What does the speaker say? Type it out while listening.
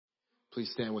Please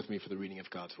stand with me for the reading of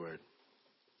God's word.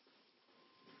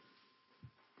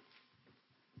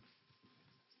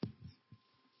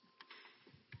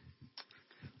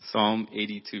 Psalm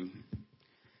 82.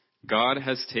 God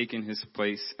has taken his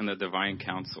place in the divine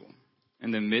council.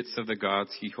 In the midst of the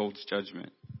gods, he holds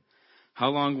judgment.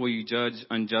 How long will you judge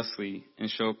unjustly and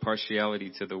show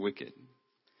partiality to the wicked?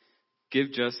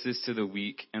 Give justice to the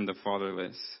weak and the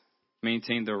fatherless.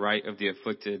 Maintain the right of the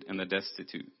afflicted and the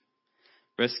destitute.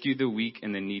 Rescue the weak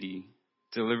and the needy.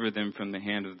 Deliver them from the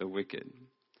hand of the wicked.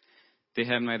 They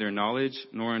have neither knowledge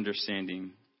nor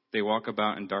understanding. They walk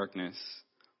about in darkness.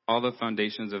 All the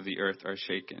foundations of the earth are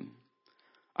shaken.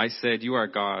 I said, you are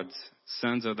gods,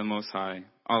 sons of the Most High,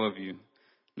 all of you.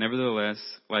 Nevertheless,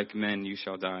 like men you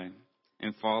shall die,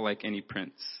 and fall like any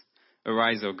prince.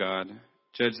 Arise, O God,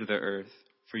 judge the earth,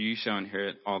 for you shall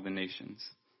inherit all the nations.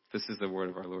 This is the word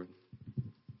of our Lord.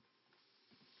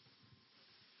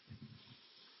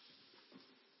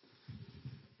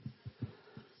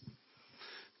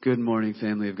 Good morning,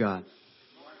 family of God.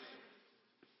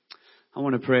 I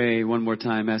want to pray one more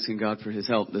time, asking God for his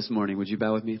help this morning. Would you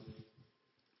bow with me?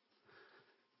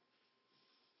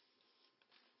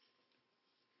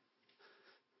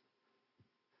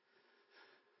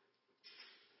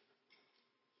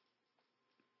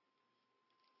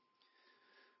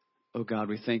 Oh God,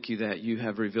 we thank you that you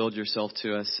have revealed yourself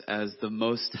to us as the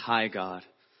Most High God,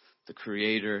 the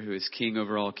Creator who is King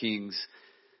over all kings,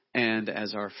 and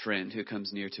as our friend who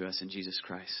comes near to us in Jesus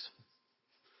Christ.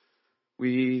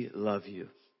 We love you.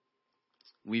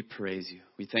 We praise you.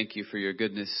 We thank you for your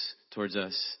goodness towards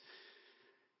us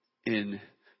in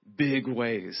big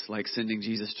ways, like sending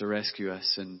Jesus to rescue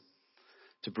us and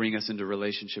to bring us into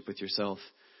relationship with yourself,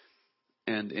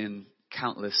 and in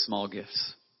countless small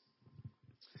gifts.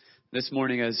 This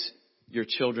morning, as your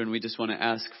children, we just want to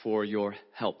ask for your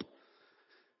help.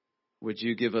 Would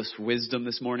you give us wisdom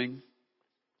this morning?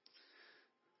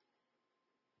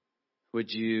 Would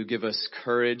you give us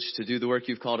courage to do the work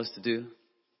you've called us to do?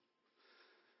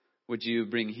 Would you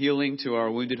bring healing to our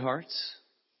wounded hearts?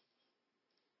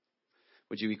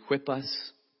 Would you equip us?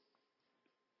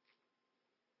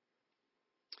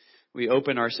 We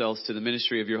open ourselves to the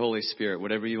ministry of your Holy Spirit.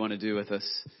 Whatever you want to do with us,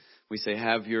 we say,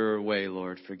 have your way,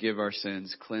 Lord. Forgive our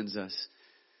sins, cleanse us,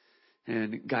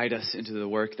 and guide us into the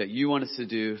work that you want us to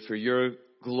do for your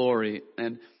glory.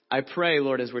 And I pray,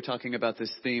 Lord, as we're talking about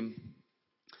this theme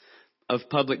of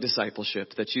public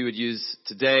discipleship, that you would use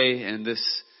today and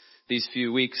these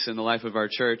few weeks in the life of our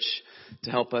church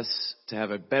to help us to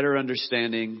have a better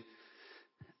understanding,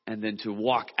 and then to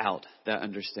walk out that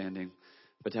understanding,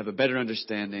 but to have a better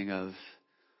understanding of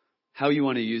how you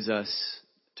want to use us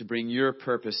to bring your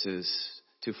purposes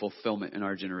to fulfillment in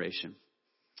our generation.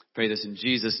 Pray this in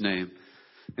Jesus' name.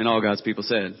 And all God's people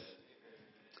said,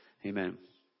 amen.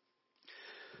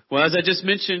 Well, as I just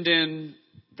mentioned in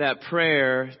that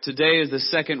prayer, today is the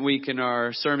second week in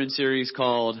our sermon series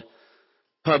called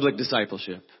Public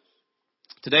Discipleship.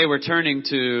 Today we're turning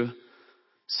to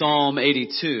Psalm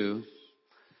 82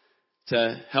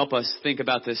 to help us think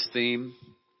about this theme.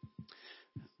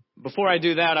 Before I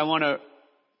do that, I want to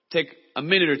take a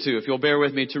minute or two, if you'll bear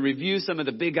with me, to review some of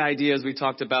the big ideas we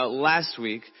talked about last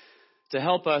week to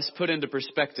help us put into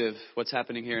perspective what's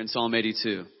happening here in Psalm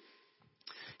 82.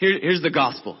 Here's the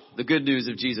gospel, the good news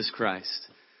of Jesus Christ.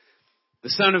 The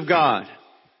Son of God,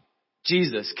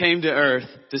 Jesus, came to earth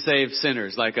to save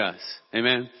sinners like us.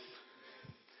 Amen.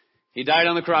 He died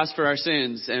on the cross for our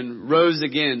sins and rose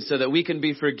again so that we can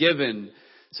be forgiven,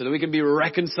 so that we can be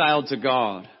reconciled to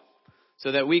God,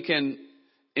 so that we can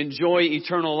enjoy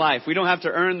eternal life. We don't have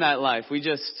to earn that life. We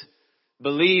just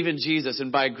believe in Jesus,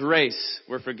 and by grace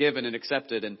we're forgiven and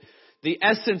accepted. And the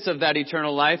essence of that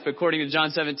eternal life, according to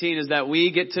John 17, is that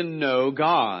we get to know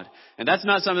God. And that's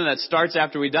not something that starts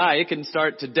after we die. It can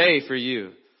start today for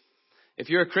you. If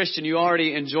you're a Christian, you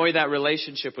already enjoy that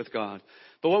relationship with God.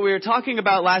 But what we were talking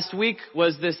about last week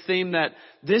was this theme that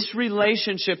this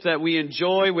relationship that we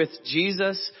enjoy with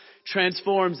Jesus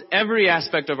transforms every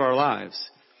aspect of our lives.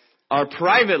 Our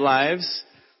private lives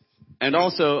and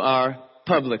also our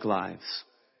public lives.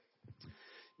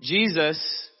 Jesus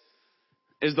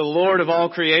is the Lord of all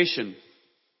creation.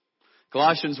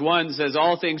 Colossians 1 says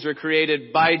all things were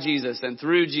created by Jesus and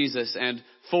through Jesus and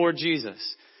for Jesus.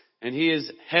 And he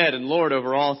is head and Lord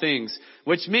over all things,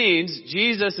 which means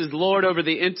Jesus is Lord over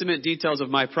the intimate details of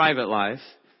my private life.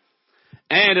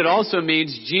 And it also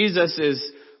means Jesus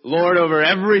is Lord over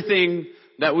everything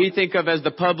that we think of as the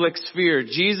public sphere.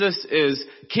 Jesus is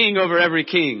king over every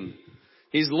king.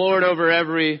 He's Lord over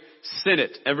every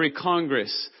Senate, every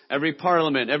Congress, every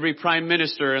parliament, every prime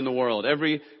minister in the world,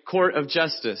 every court of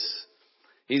justice.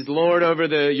 He's Lord over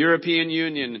the European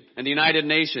Union and the United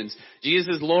Nations.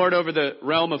 Jesus is Lord over the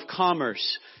realm of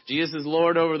commerce. Jesus is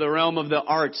Lord over the realm of the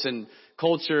arts and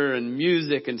culture and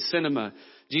music and cinema.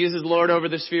 Jesus is Lord over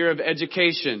the sphere of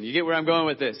education. You get where I'm going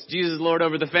with this. Jesus is Lord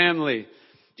over the family.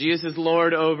 Jesus is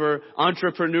Lord over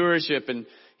entrepreneurship, and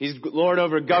He's Lord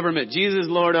over government. Jesus is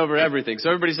Lord over everything. So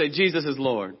everybody say, Jesus is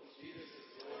Lord.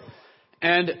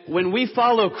 And when we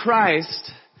follow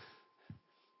Christ,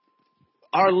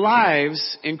 our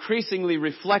lives increasingly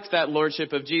reflect that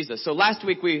lordship of Jesus. So last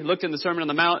week we looked in the Sermon on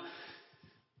the Mount,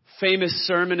 famous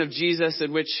sermon of Jesus,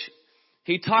 in which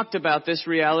He talked about this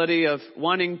reality of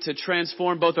wanting to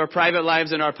transform both our private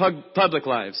lives and our public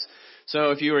lives.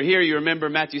 So if you were here, you remember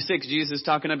Matthew 6, Jesus is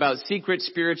talking about secret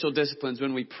spiritual disciplines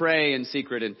when we pray in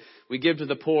secret and we give to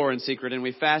the poor in secret and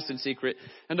we fast in secret.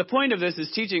 And the point of this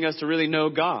is teaching us to really know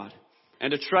God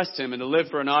and to trust Him and to live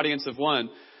for an audience of one.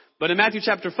 But in Matthew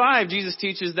chapter 5, Jesus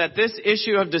teaches that this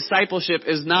issue of discipleship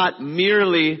is not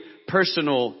merely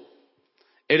personal.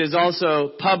 It is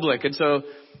also public. And so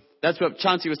that's what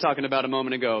Chauncey was talking about a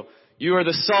moment ago. You are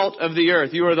the salt of the earth.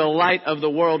 You are the light of the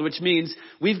world, which means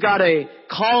we've got a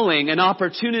calling, an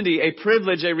opportunity, a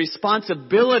privilege, a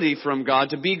responsibility from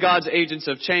God to be God's agents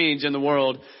of change in the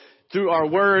world through our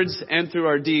words and through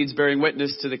our deeds, bearing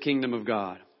witness to the kingdom of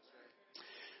God.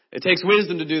 It takes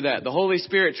wisdom to do that. The Holy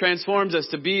Spirit transforms us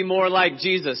to be more like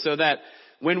Jesus so that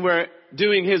when we're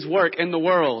doing His work in the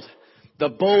world, the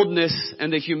boldness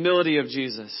and the humility of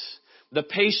Jesus, the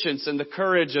patience and the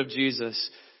courage of Jesus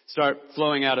start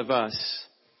flowing out of us.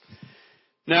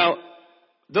 Now,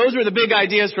 those were the big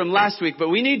ideas from last week, but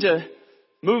we need to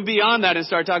move beyond that and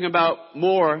start talking about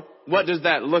more. What does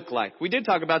that look like? We did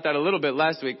talk about that a little bit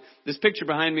last week. This picture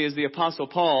behind me is the Apostle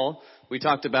Paul we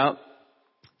talked about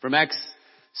from Acts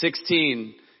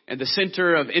 16 and the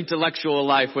center of intellectual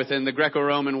life within the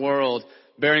Greco-Roman world,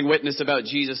 bearing witness about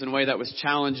Jesus in a way that was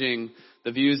challenging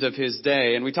the views of his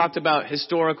day. And we talked about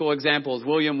historical examples,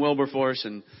 William Wilberforce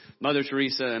and Mother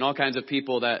Teresa and all kinds of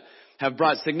people that have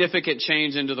brought significant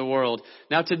change into the world.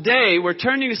 Now today we're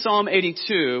turning to Psalm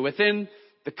 82 within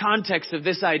the context of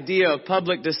this idea of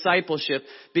public discipleship,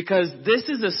 because this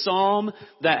is a psalm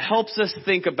that helps us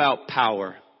think about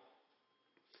power.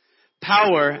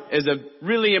 Power is a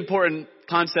really important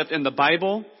concept in the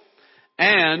Bible,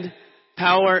 and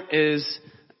power is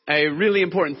a really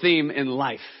important theme in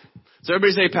life. So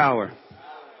everybody say power.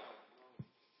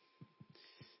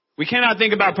 We cannot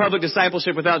think about public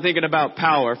discipleship without thinking about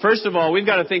power. First of all, we've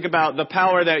got to think about the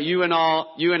power that you and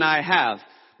I have.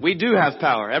 We do have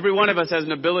power. Every one of us has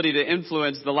an ability to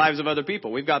influence the lives of other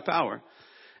people. We've got power.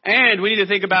 And we need to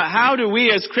think about how do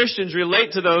we as Christians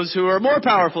relate to those who are more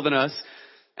powerful than us,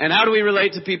 and how do we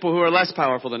relate to people who are less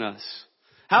powerful than us?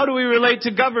 How do we relate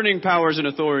to governing powers and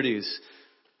authorities?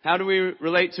 How do we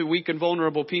relate to weak and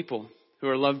vulnerable people who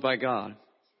are loved by God?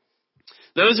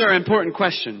 Those are important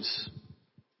questions.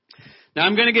 Now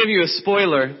I'm going to give you a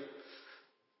spoiler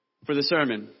for the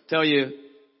sermon. Tell you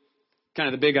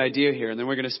kind of the big idea here, and then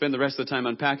we're going to spend the rest of the time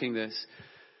unpacking this.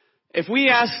 If we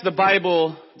ask the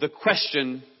Bible the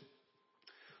question,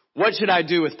 what should I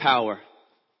do with power?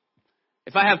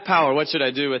 If I have power, what should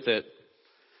I do with it?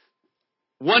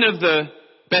 One of the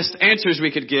best answers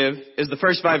we could give is the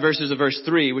first 5 verses of verse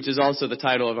 3, which is also the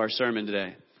title of our sermon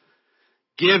today.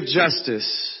 Give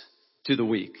justice to the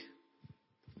weak.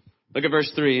 Look at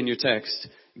verse 3 in your text.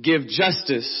 Give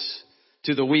justice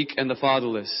to the weak and the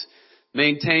fatherless.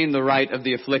 Maintain the right of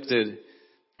the afflicted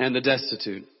and the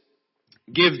destitute.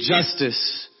 Give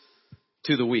justice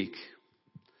to the weak.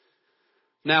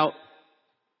 Now,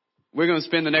 we're going to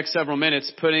spend the next several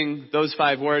minutes putting those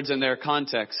 5 words in their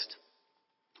context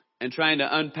and trying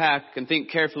to unpack and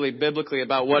think carefully biblically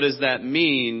about what does that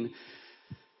mean.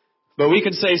 But we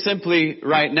can say simply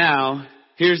right now,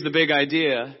 here's the big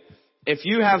idea. If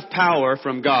you have power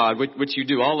from God, which you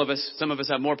do, all of us, some of us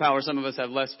have more power, some of us have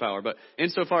less power. But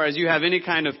insofar as you have any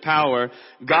kind of power,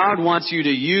 God wants you to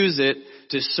use it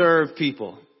to serve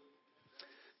people.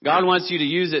 God wants you to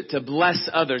use it to bless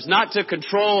others, not to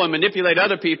control and manipulate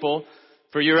other people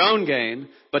for your own gain,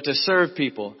 but to serve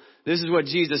people. This is what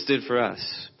Jesus did for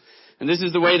us. And this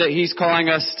is the way that He's calling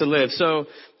us to live. So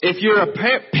if you're a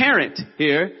parent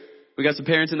here, we got some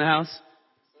parents in the house?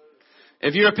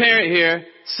 If you're a parent here,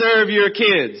 serve your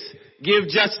kids. Give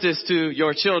justice to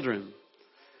your children.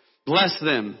 Bless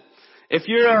them. If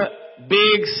you're a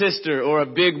big sister or a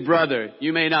big brother,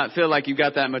 you may not feel like you've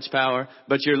got that much power,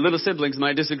 but your little siblings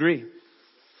might disagree.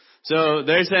 So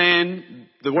they're saying,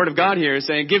 the Word of God here is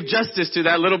saying, give justice to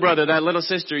that little brother, that little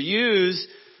sister. Use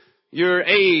your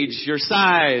age, your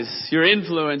size, your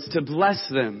influence to bless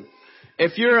them.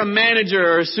 If you're a manager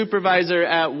or a supervisor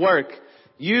at work,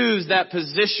 use that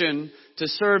position to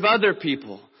serve other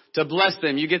people, to bless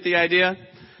them. You get the idea?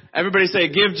 Everybody say,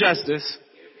 give justice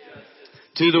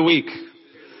to the weak.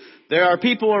 There are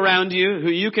people around you who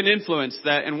you can influence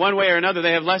that in one way or another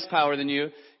they have less power than you,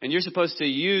 and you're supposed to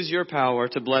use your power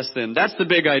to bless them. That's the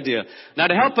big idea. Now,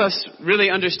 to help us really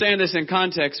understand this in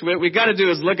context, what we've got to do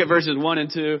is look at verses 1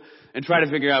 and 2 and try to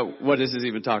figure out what this is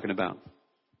even talking about.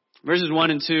 Verses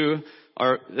 1 and 2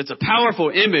 it's a powerful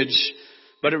image,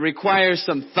 but it requires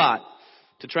some thought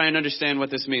to try and understand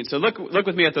what this means. So look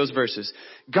with me at those verses.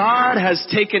 God has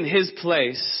taken his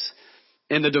place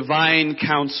in the divine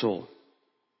council.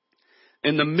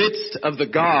 In the midst of the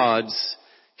gods,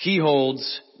 he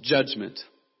holds judgment.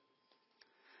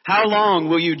 How long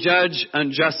will you judge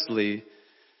unjustly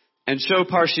and show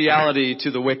partiality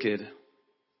to the wicked?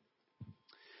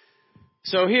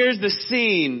 So here's the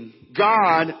scene.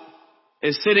 God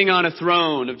is sitting on a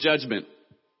throne of judgment.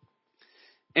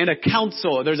 In a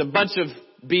council, there's a bunch of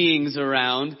beings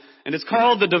around, and it's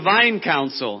called the divine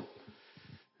council.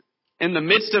 In the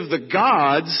midst of the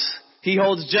gods, he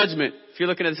holds judgment. If you're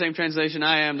looking at the same translation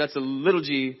I am, that's a little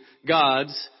g,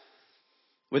 gods,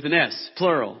 with an S,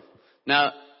 plural.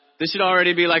 Now, this should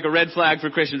already be like a red flag for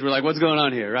Christians. We're like, what's going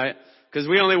on here, right? Because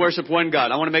we only worship one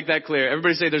God. I want to make that clear.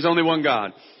 Everybody say there's only one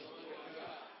God.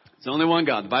 There's only one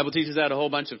God. The Bible teaches that a whole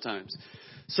bunch of times.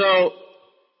 So,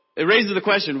 it raises the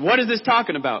question, what is this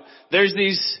talking about? There's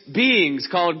these beings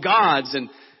called gods, and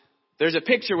there's a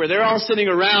picture where they're all sitting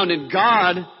around, and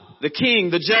God, the king,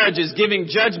 the judge, is giving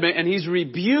judgment, and he's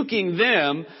rebuking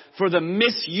them for the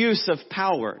misuse of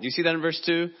power. Do you see that in verse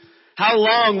 2? How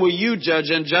long will you judge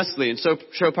unjustly and so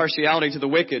show partiality to the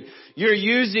wicked? You're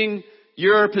using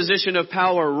your position of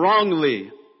power wrongly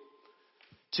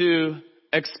to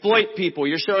exploit people.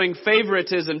 You're showing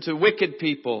favoritism to wicked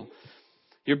people.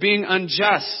 You're being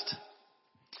unjust.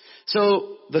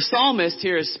 So the psalmist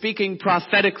here is speaking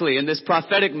prophetically in this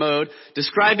prophetic mode,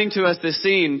 describing to us this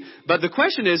scene. But the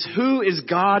question is, who is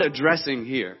God addressing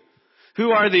here?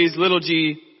 Who are these little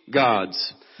g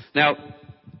gods? Now,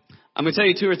 I'm going to tell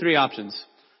you 2 or 3 options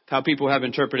of how people have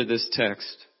interpreted this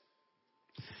text.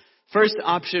 First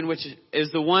option, which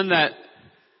is the one that,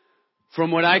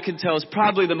 from what I can tell, is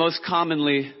probably the most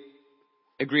commonly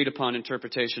agreed upon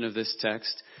interpretation of this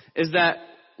text, is that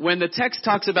when the text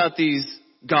talks about these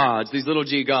gods, these little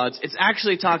g gods, it's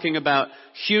actually talking about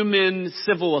human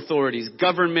civil authorities,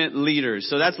 government leaders.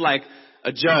 So that's like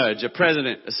a judge, a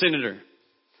president, a senator.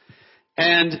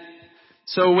 And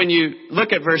so when you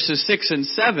look at verses 6 and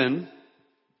 7,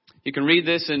 you can read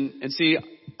this and see,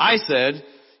 I said,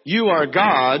 you are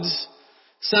gods,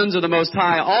 sons of the Most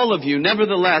High, all of you.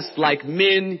 Nevertheless, like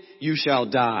men, you shall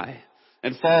die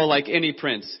and fall like any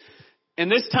prince. In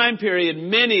this time period,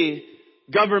 many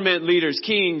government leaders,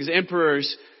 kings,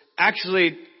 emperors,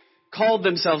 actually called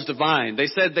themselves divine. They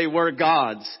said they were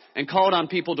gods and called on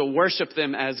people to worship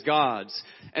them as gods.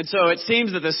 And so it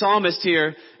seems that the psalmist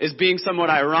here is being somewhat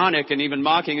ironic and even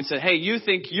mocking and said, hey, you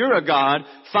think you're a god?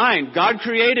 Fine. God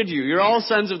created you. You're all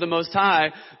sons of the Most High,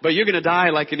 but you're going to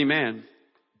die like any man,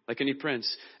 like any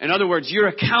prince. In other words, you're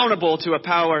accountable to a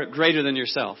power greater than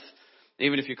yourself,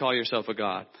 even if you call yourself a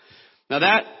god. Now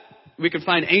that, we can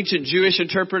find ancient Jewish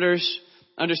interpreters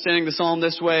understanding the psalm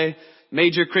this way,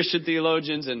 major Christian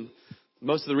theologians, and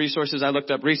most of the resources I looked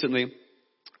up recently.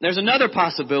 There's another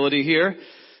possibility here,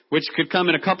 which could come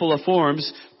in a couple of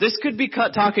forms. This could be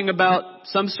talking about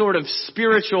some sort of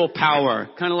spiritual power,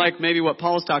 kind of like maybe what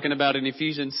Paul's talking about in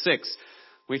Ephesians 6,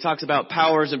 when he talks about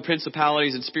powers and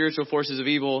principalities and spiritual forces of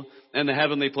evil in the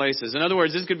heavenly places. In other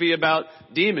words, this could be about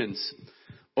demons.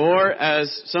 Or,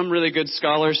 as some really good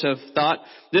scholars have thought,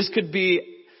 this could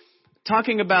be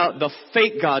talking about the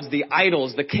fake gods, the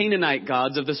idols, the Canaanite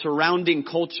gods of the surrounding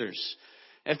cultures.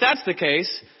 If that's the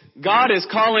case, God is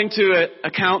calling to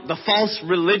account the false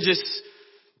religious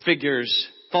figures,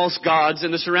 false gods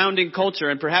in the surrounding culture,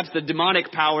 and perhaps the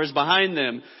demonic powers behind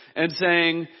them, and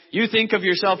saying, you think of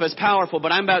yourself as powerful,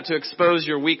 but I'm about to expose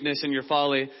your weakness and your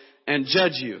folly and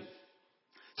judge you.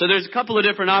 So there's a couple of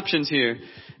different options here.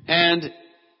 And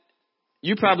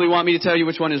you probably want me to tell you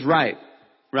which one is right,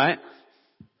 right?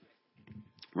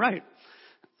 Right.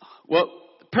 Well,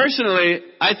 personally,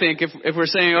 I think if we're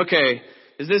saying, okay,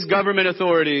 is this government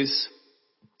authorities?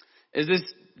 Is this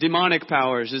demonic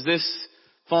powers? Is this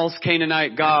false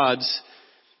Canaanite gods?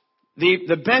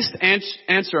 The best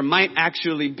answer might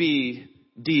actually be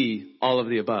D, all of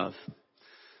the above.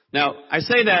 Now, I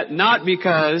say that not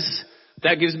because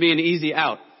that gives me an easy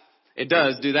out. It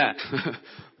does do that.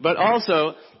 But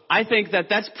also, I think that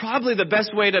that's probably the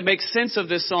best way to make sense of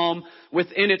this psalm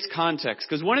within its context.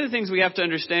 Because one of the things we have to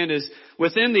understand is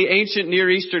within the ancient Near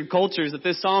Eastern cultures that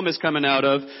this psalm is coming out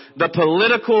of, the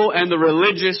political and the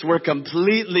religious were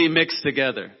completely mixed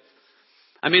together.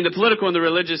 I mean, the political and the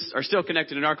religious are still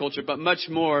connected in our culture, but much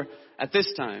more at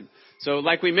this time. So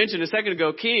like we mentioned a second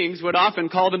ago, kings would often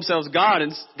call themselves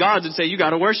gods and say, you got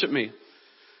to worship me.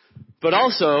 But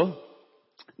also,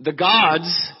 the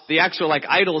gods, the actual like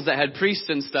idols that had priests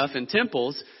and stuff in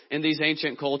temples in these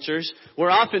ancient cultures, were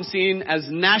often seen as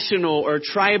national or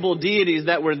tribal deities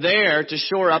that were there to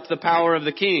shore up the power of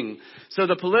the king. So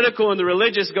the political and the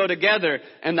religious go together,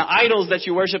 and the idols that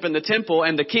you worship in the temple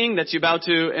and the king that you bow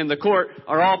to in the court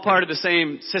are all part of the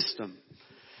same system.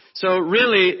 So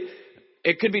really,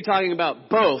 it could be talking about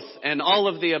both and all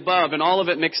of the above and all of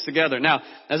it mixed together. Now,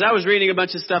 as I was reading a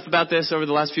bunch of stuff about this over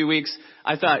the last few weeks,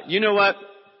 I thought, you know what?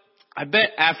 I bet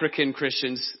African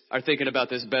Christians are thinking about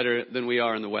this better than we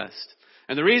are in the West.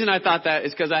 And the reason I thought that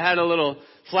is because I had a little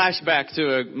flashback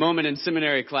to a moment in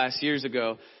seminary class years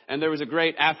ago. And there was a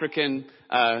great African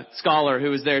scholar who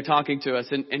was there talking to us.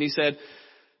 And he said,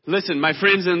 listen, my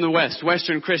friends in the West,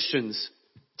 Western Christians,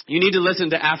 you need to listen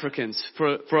to Africans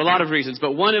for a lot of reasons.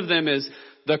 But one of them is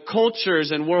the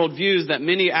cultures and worldviews that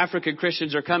many African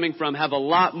Christians are coming from have a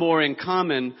lot more in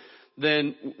common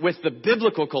than with the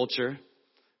biblical cultures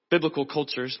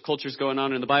going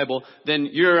on in the Bible, than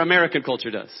your American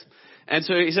culture does. And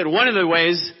so he said one of the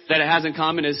ways that it has in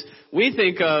common is we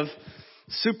think of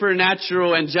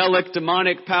supernatural, angelic,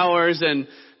 demonic powers and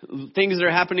things that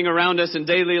are happening around us in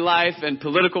daily life and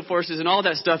political forces and all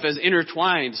that stuff as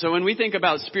intertwined. So when we think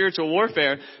about spiritual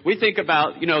warfare, we think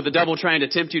about, the devil trying to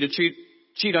tempt you to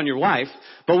cheat on your wife,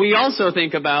 but we also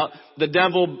think about the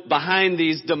devil behind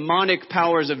these demonic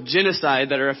powers of genocide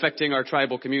that are affecting our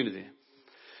tribal community.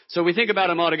 So we think about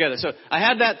them all together. So I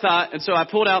had that thought, and so I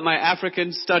pulled out my Africa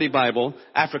Study Bible.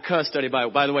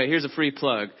 By the way, here's a free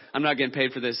plug. I'm not getting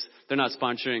paid for this. They're not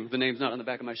sponsoring. The name's not on the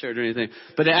back of my shirt or anything.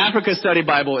 But the Africa Study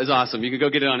Bible is awesome. You can go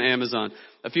get it on Amazon.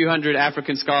 A few hundred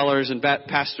African scholars and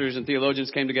pastors and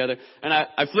theologians came together. And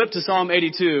I flipped to Psalm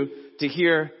 82 to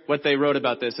hear what they wrote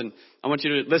about this. And I want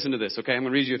you to listen to this, okay? I'm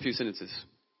going to read you a few sentences.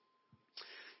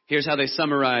 Here's how they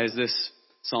summarize this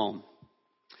psalm.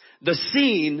 The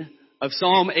scene of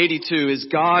Psalm 82 is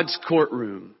God's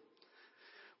courtroom,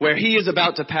 where he is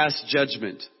about to pass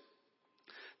judgment.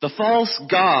 The false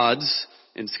gods,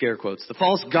 in scare quotes, the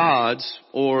false gods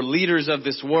or leaders of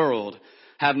this world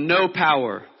have no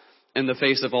power in the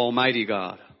face of Almighty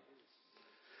God.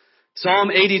 Psalm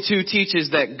 82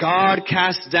 teaches that God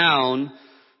casts down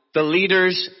the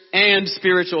leaders and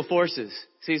spiritual forces.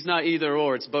 See, it's not either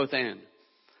or, it's both and.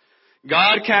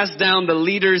 God casts down the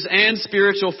leaders and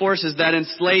spiritual forces that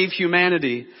enslave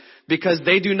humanity because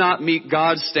they do not meet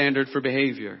God's standard for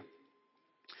behavior.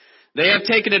 They have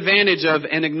taken advantage of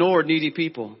and ignored needy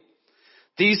people.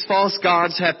 These false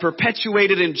gods have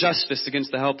perpetuated injustice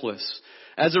against the helpless.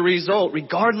 As a result,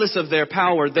 regardless of their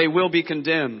power, they will be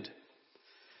condemned.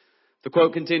 The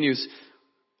quote continues,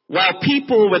 while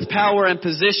people with power and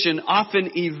position often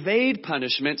evade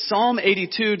punishment, Psalm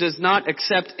 82 does not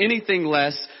accept anything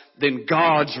less than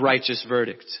God's righteous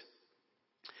verdict.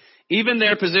 Even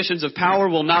their positions of power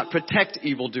will not protect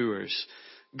evildoers.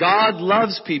 God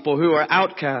loves people who are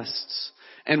outcasts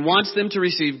and wants them to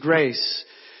receive grace.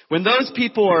 When those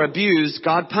people are abused,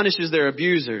 God punishes their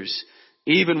abusers,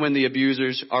 even when the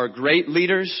abusers are great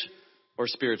leaders or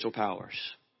spiritual powers.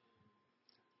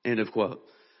 End of quote.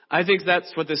 I think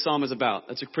that's what this psalm is about.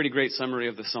 That's a pretty great summary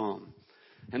of the psalm.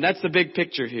 And that's the big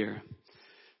picture here.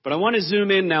 But I want to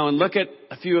zoom in now and look at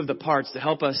a few of the parts to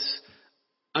help us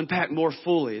unpack more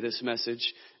fully this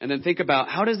message and then think about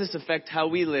how does this affect how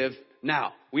we live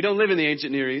now? We don't live in the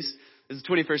ancient Near East. This is the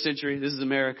 21st century. This is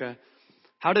America.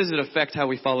 How does it affect how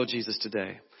we follow Jesus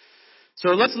today? So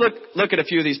let's look at a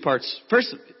few of these parts.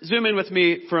 First, zoom in with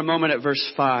me for a moment at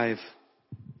verse 5.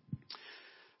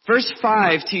 Verse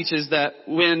 5 teaches that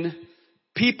when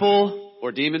people,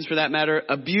 or demons for that matter,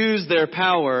 abuse their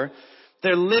power,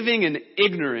 they're living in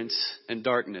ignorance and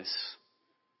darkness.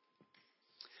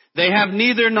 They have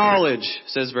neither knowledge,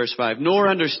 says verse 5, nor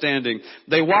understanding.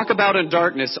 They walk about in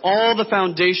darkness. All the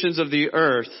foundations of the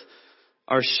earth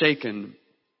are shaken.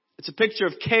 It's a picture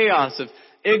of chaos, of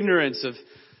ignorance, of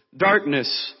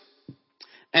darkness.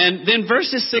 And then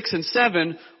verses 6 and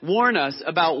 7 warn us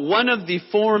about one of the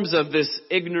forms of this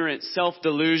ignorant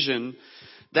self-delusion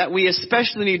that we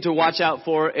especially need to watch out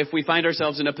for if we find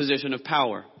ourselves in a position of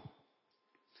power.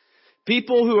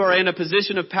 People who are in a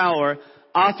position of power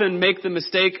often make the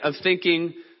mistake of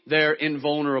thinking they're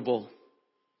invulnerable,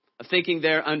 of thinking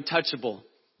they're untouchable.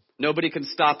 Nobody can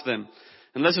stop them.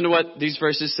 And listen to what these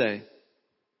verses say.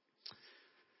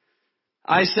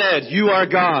 I said, you are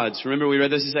gods. Remember we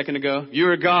read this a second ago? You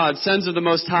are gods, sons of the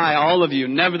Most High, all of you.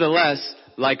 Nevertheless,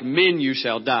 like men you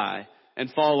shall die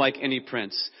and fall like any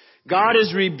prince. God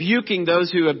is rebuking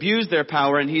those who abuse their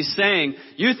power, and He's saying,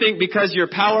 you think because you're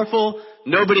powerful,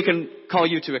 nobody can call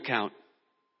you to account.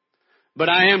 But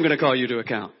I am going to call you to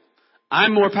account.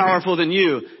 I'm more powerful than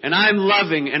you, and I'm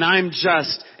loving, and I'm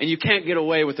just, and you can't get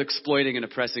away with exploiting and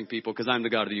oppressing people because I'm the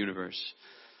God of the universe.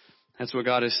 That's what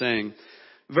God is saying.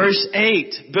 Verse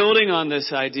 8, building on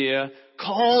this idea,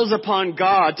 calls upon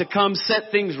God to come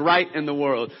set things right in the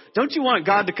world. Don't you want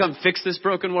God to come fix this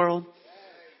broken world?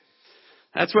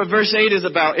 That's what verse 8 is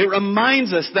about. It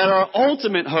reminds us that our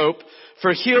ultimate hope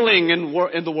for healing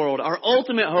in the world, our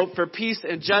ultimate hope for peace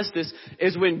and justice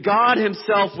is when God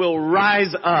Himself will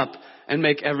rise up and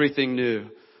make everything new.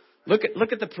 Look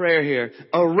at the prayer here.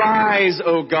 Arise,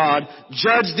 O God,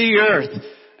 judge the earth.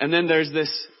 And then there's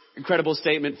this incredible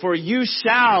statement, for you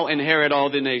shall inherit all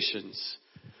the nations.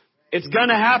 It's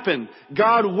gonna happen.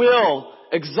 God will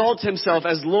exalt Himself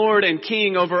as Lord and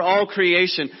King over all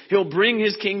creation. He'll bring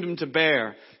His kingdom to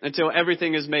bear until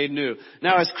everything is made new.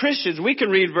 Now, as Christians, we can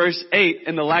read verse 8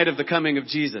 in the light of the coming of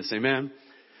Jesus. Amen?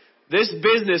 This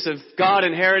business of God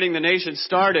inheriting the nation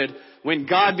started when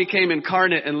God became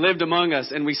incarnate and lived among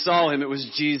us and we saw Him. It was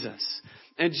Jesus.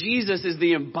 And Jesus is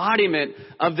the embodiment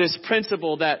of this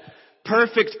principle that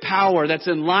perfect power that's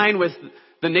in line with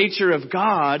the nature of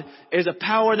God is a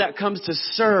power that comes to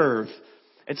serve.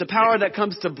 It's a power that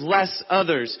comes to bless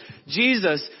others.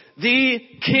 Jesus, the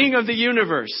King of the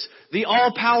universe, the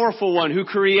all-powerful one who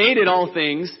created all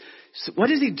things, what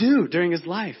does He do during His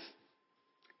life?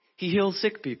 He heals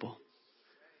sick people.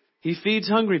 He feeds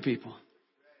hungry people.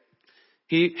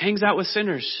 He hangs out with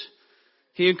sinners.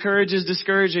 He encourages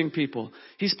discouraging people.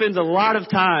 He spends a lot of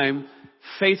time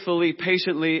faithfully,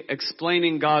 patiently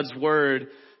explaining God's word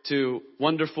to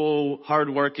wonderful,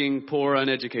 hardworking, poor,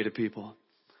 uneducated people.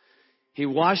 He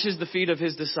washes the feet of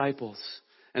His disciples,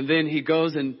 and then He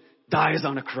goes and dies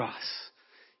on a cross.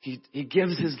 He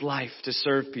gives His life to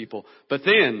serve people. But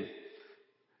then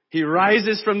He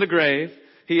rises from the grave.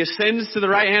 He ascends to the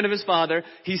right hand of His Father.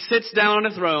 He sits down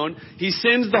on a throne. He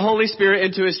sends the Holy Spirit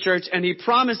into His church, and He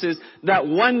promises that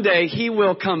one day He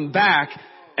will come back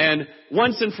and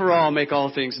once and for all make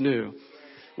all things new.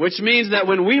 Which means that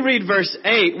when we read verse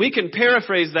 8, we can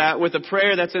paraphrase that with a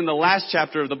prayer that's in the last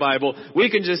chapter of the Bible. We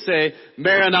can just say,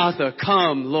 Maranatha,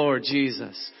 come, Lord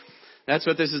Jesus. That's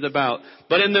what this is about.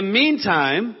 But in the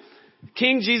meantime,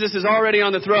 King Jesus is already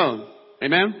on the throne.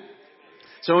 Amen?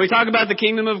 So when we talk about the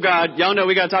kingdom of God, y'all know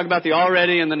we got to talk about the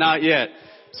already and the not yet.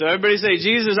 So everybody say,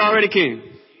 Jesus is already king.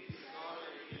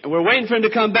 And we're waiting for Him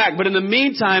to come back. But in the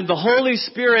meantime, the Holy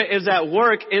Spirit is at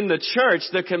work in the church,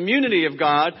 the community of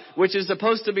God, which is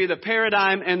supposed to be the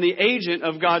paradigm and the agent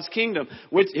of God's kingdom.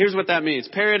 Here's what that means.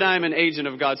 Paradigm and agent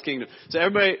of God's kingdom. So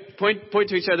everybody point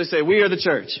to each other and say, we are the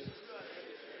church.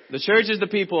 The church is the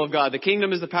people of God. The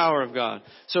kingdom is the power of God.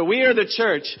 So we are the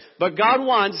church, but God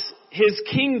wants His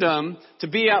kingdom to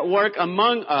be at work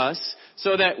among us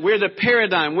so that we're the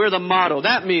paradigm, we're the model.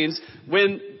 That means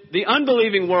when the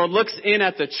unbelieving world looks in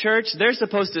at the church, they're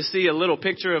supposed to see a little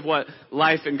picture of what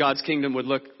life in God's kingdom would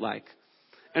look like.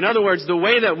 In other words, the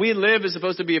way that we live is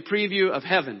supposed to be a preview of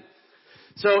heaven.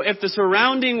 So if the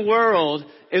surrounding world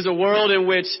is a world in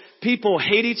which people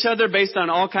hate each other based on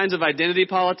all kinds of identity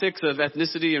politics of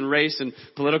ethnicity and race and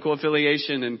political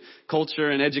affiliation and culture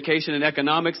and education and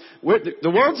economics,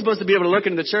 the world's supposed to be able to look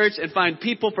into the church and find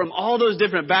people from all those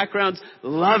different backgrounds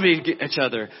loving each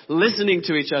other, listening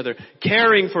to each other,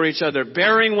 caring for each other,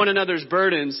 bearing one another's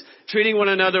burdens, treating one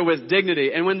another with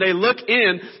dignity. And when they look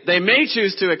in, they may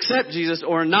choose to accept Jesus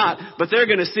or not, but they're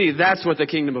going to see that's what the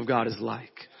kingdom of God is like.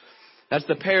 That's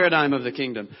the paradigm of the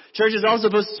kingdom. Church is also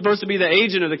supposed to be the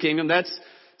agent of the kingdom. That's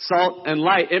salt and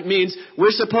light. It means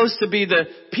we're supposed to be the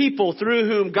people through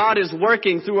whom God is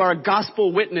working through our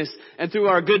gospel witness and through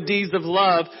our good deeds of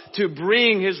love to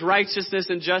bring His righteousness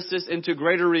and justice into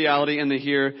greater reality in the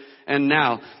here and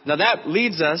now. Now that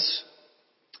leads us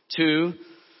to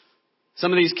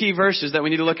some of these key verses that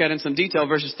we need to look at in some detail,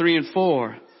 verses 3 and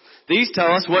 4. These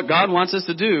tell us what God wants us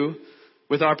to do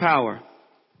with our power.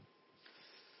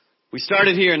 We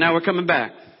started here, and now we're coming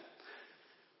back.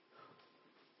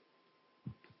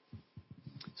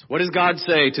 So what does God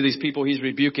say to these people He's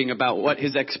rebuking about what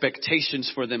His expectations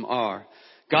for them are?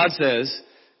 God says,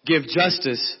 give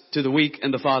justice to the weak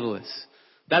and the fatherless.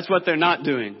 That's what they're not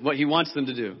doing, what He wants them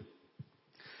to do.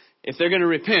 If they're going to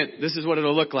repent, this is what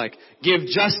it'll look like. Give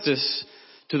justice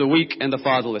to the weak and the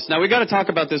fatherless. Now, we've got to talk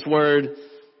about this word,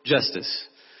 justice.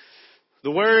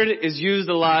 The word is used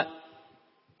a lot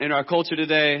in our culture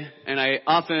today, and I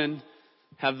often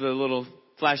have the little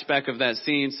flashback of that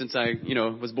scene since I,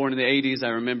 was born in the 80s. I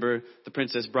remember The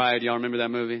Princess Bride. Y'all remember that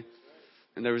movie?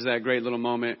 And there was that great little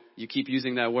moment. You keep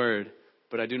using that word,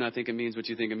 but I do not think it means what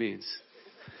you think it means.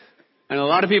 And a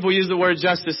lot of people use the word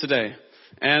justice today.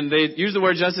 And they use the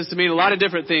word justice to mean a lot of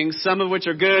different things, some of which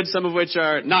are good, some of which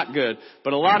are not good,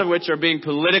 but a lot of which are being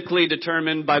politically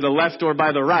determined by the left or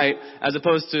by the right, as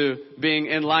opposed to being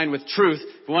in line with truth.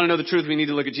 If we want to know the truth, we need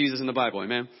to look at Jesus in the Bible.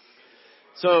 Amen?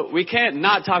 So we can't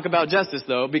not talk about justice,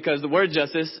 though, because the word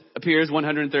justice appears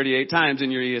 138 times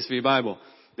in your ESV Bible.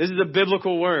 This is a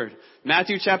biblical word.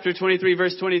 Matthew chapter 23,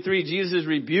 verse 23, Jesus is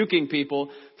rebuking people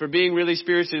for being really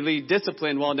spiritually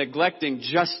disciplined while neglecting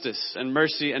justice and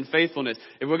mercy and faithfulness.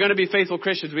 If we're going to be faithful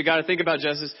Christians, we got to think about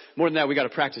justice. More than that, we got to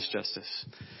practice justice.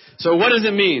 So what does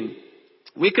it mean?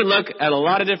 We could look at a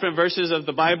lot of different verses of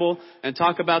the Bible and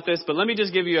talk about this, but let me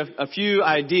just give you a few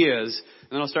ideas,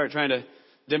 and then I'll start trying to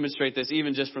demonstrate this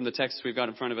even just from the texts we've got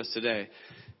in front of us today.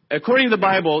 According to the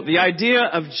Bible, the idea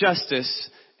of justice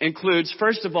includes,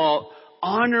 first of all,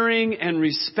 honoring and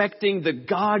respecting the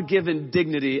God-given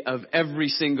dignity of every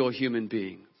single human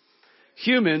being.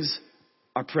 Humans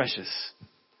are precious.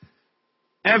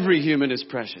 Every human is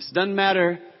precious. Doesn't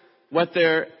matter what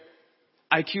their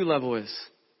IQ level is.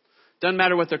 Doesn't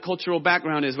matter what their cultural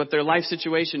background is, what their life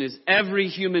situation is. Every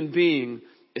human being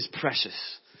is precious.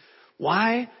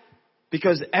 Why?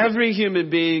 Because every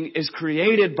human being is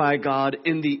created by God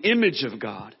in the image of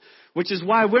God. Which is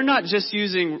why we're not just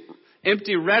using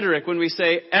empty rhetoric when we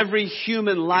say every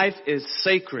human life is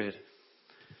sacred.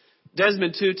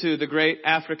 Desmond Tutu, the great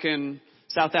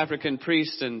South African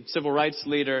priest and civil rights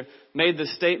leader, made the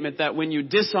statement that when you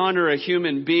dishonor a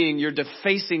human being, you're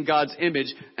defacing God's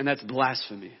image, and that's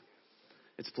blasphemy.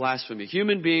 It's blasphemy.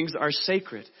 Human beings are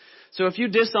sacred. So if you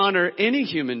dishonor any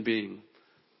human being,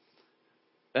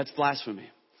 that's blasphemy.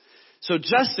 So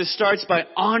justice starts by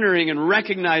honoring and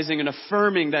recognizing and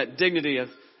affirming that dignity of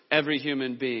every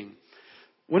human being.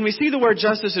 When we see the word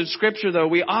justice in Scripture, though,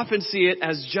 we often see it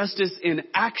as justice in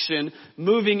action,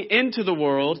 moving into the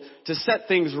world to set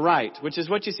things right, which is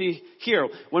what you see here.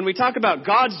 When we talk about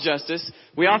God's justice,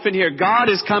 we often hear God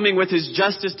is coming with His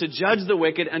justice to judge the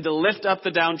wicked and to lift up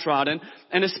the downtrodden.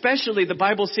 And especially the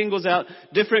Bible singles out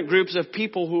different groups of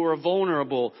people who are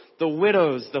vulnerable, the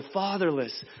widows, the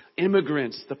fatherless,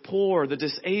 immigrants, the poor, the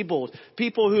disabled,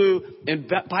 people who in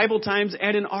Bible times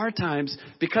and in our times,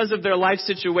 because of their life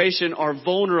situation, are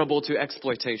vulnerable to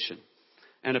exploitation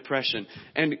and oppression.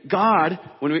 And God,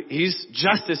 His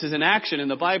justice is in action in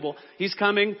the Bible, He's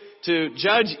coming to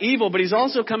judge evil, but He's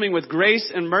also coming with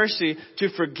grace and mercy to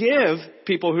forgive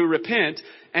people who repent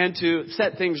and to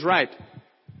set things right.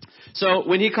 So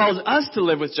when He calls us to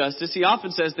live with justice, He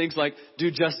often says things like, do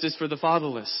justice for the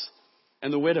fatherless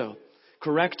and the widow.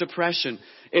 Correct oppression.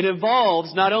 It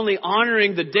involves not only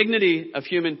honoring the dignity of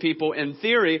human people in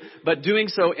theory, but doing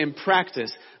so in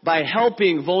practice by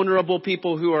helping vulnerable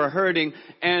people who are hurting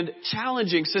and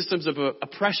challenging systems of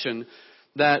oppression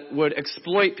that would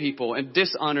exploit people and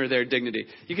dishonor their dignity.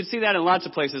 You can see that in lots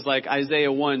of places like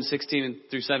Isaiah 1, 16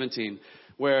 through 17,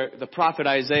 where the prophet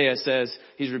Isaiah says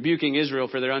he's rebuking Israel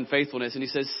for their unfaithfulness. And he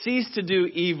says, cease to do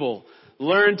evil,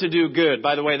 learn to do good.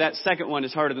 By the way, that second one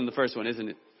is harder than the first one, isn't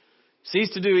it?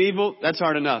 Cease to do evil, that's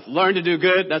hard enough. Learn to do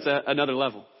good, that's another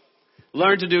level.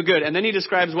 Learn to do good. And then he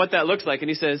describes what that looks like. And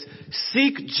he says,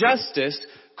 seek justice,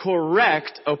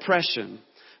 correct oppression.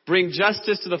 Bring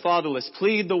justice to the fatherless.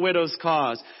 Plead the widow's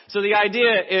cause. So the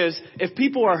idea is, if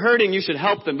people are hurting, you should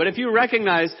help them. But if you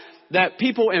recognize that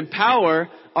people in power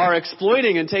are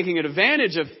exploiting and taking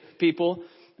advantage of people,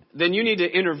 then you need to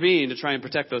intervene to try and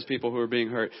protect those people who are being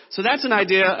hurt. So that's an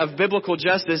idea of biblical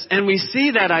justice, and we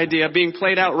see that idea being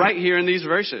played out right here in these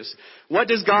verses. What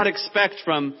does God expect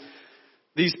from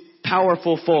these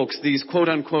powerful folks, these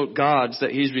quote-unquote gods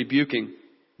that He's rebuking?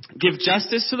 Give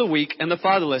justice to the weak and the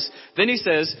fatherless. Then He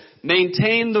says,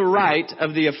 maintain the right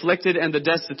of the afflicted and the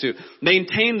destitute.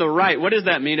 Maintain the right. What does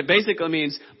that mean? It basically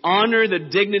means honor the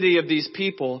dignity of these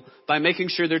people by making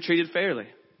sure they're treated fairly.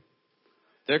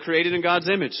 They're created in God's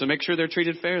image, so make sure they're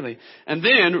treated fairly. And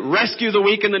then rescue the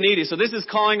weak and the needy. So this is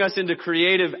calling us into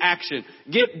creative action.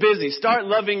 Get busy. Start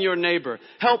loving your neighbor.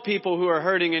 Help people who are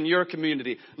hurting in your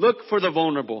community. Look for the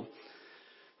vulnerable.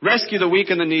 Rescue the weak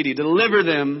and the needy. Deliver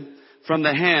them from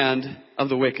the hand of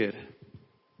the wicked.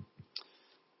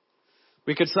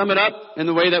 We could sum it up in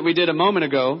the way that we did a moment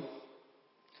ago.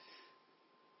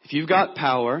 If you've got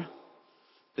power,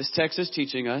 this text is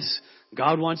teaching us,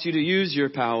 God wants you to use your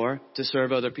power to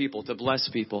serve other people, to bless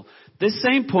people. This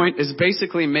same point is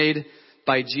basically made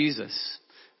by Jesus.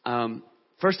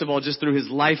 First of all, just through his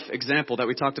life example that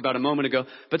we talked about a moment ago.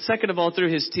 But second of all,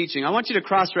 through his teaching. I want you to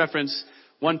cross-reference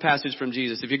one passage from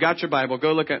Jesus. If you got your Bible,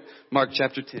 go look at Mark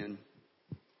chapter 10.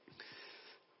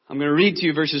 I'm going to read to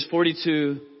you verses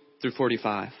 42 through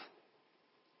 45.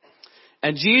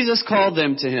 And Jesus called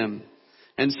them to him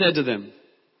and said to them,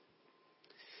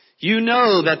 "You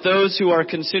know that those who are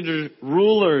considered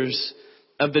rulers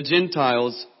of the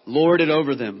Gentiles lord it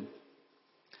over them,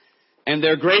 and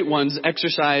their great ones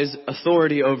exercise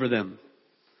authority over them."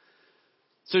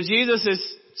 So Jesus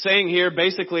is saying here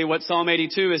basically what Psalm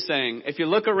 82 is saying. If you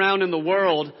look around in the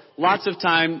world, lots of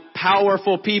time,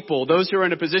 powerful people, those who are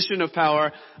in a position of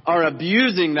power, are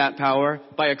abusing that power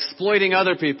by exploiting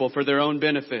other people for their own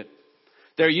benefit.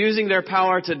 They're using their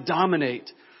power to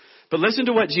dominate. But listen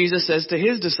to what Jesus says to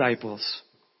his disciples.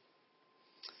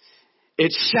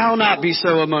 "It shall not be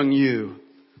so among you."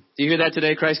 Do you hear that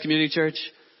today, Christ Community Church?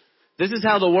 This is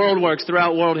how the world works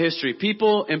throughout world history.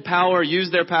 People in power use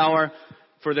their power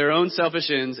for their own selfish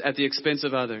ends at the expense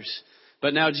of others.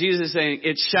 But now Jesus is saying,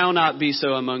 it shall not be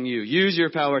so among you. Use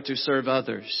your power to serve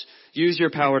others. Use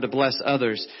your power to bless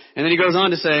others. And then he goes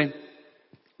on to say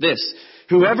this,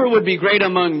 "Whoever would be great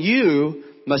among you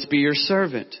must be your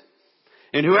servant.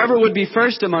 And whoever would be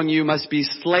first among you must be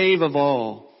slave of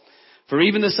all. For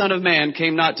even the Son of Man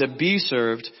came not to be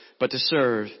served, but to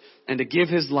serve, and to give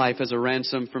his life as a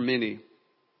ransom for many."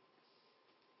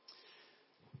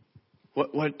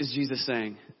 What is Jesus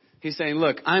saying? He's saying,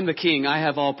 look, I'm the king. I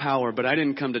have all power, but I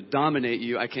didn't come to dominate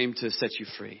you. I came to set you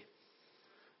free.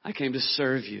 I came to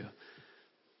serve you.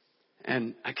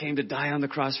 And I came to die on the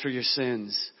cross for your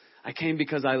sins. I came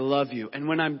because I love you. And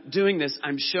when I'm doing this,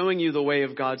 I'm showing you the way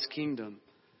of God's kingdom.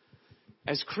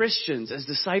 As Christians, as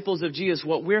disciples of Jesus,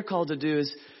 what we're called to do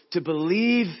is to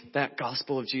believe that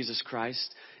gospel of Jesus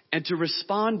Christ and to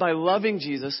respond by loving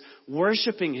Jesus,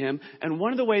 worshiping him. And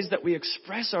one of the ways that we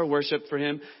express our worship for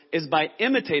him is by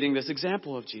imitating this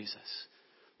example of Jesus.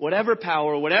 Whatever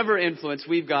power, whatever influence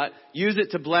we've got, use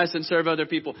it to bless and serve other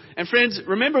people. And friends,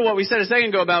 remember what we said a second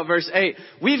ago about verse 8.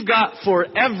 We've got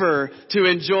forever to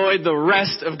enjoy the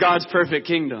rest of God's perfect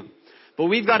kingdom. But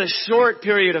we've got a short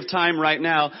period of time right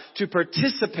now to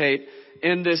participate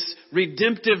in this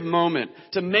redemptive moment,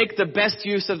 to make the best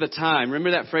use of the time. Remember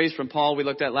that phrase from Paul we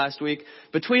looked at last week?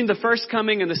 Between the first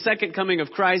coming and the second coming of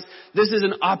Christ, this is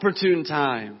an opportune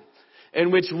time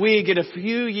in which we get a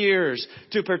few years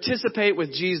to participate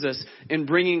with Jesus in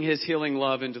bringing his healing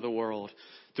love into the world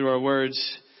through our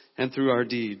words and through our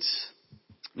deeds.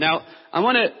 Now, I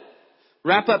want to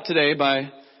wrap up today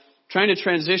by trying to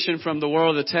transition from the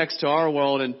world of the text to our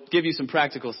world and give you some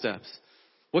practical steps.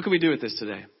 What can we do with this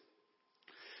today?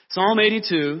 Psalm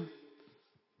 82,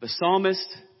 the psalmist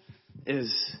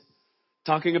is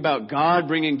talking about God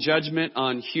bringing judgment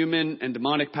on human and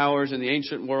demonic powers in the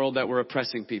ancient world that were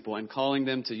oppressing people and calling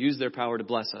them to use their power to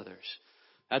bless others.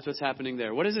 That's what's happening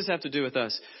there. What does this have to do with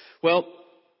us? Well,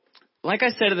 like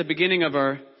I said at the beginning of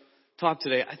our talk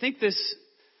today, I think this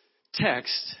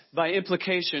text, by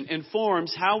implication,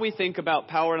 informs how we think about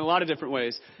power in a lot of different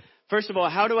ways. First of all,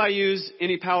 how do I use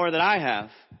any power that I have?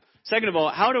 Second of all,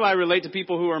 how do I relate to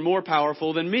people who are more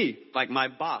powerful than me, like my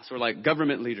boss or like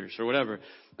government leaders or whatever?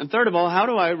 And third of all, how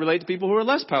do I relate to people who are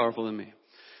less powerful than me?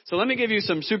 So let me give you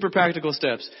some super practical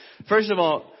steps. First of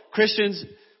all, Christians,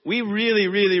 we really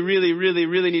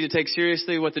need to take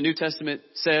seriously what the New Testament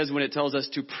says when it tells us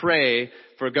to pray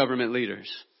for government leaders.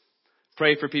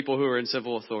 Pray for people who are in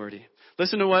civil authority.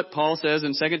 Listen to what Paul says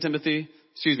in 1 Timothy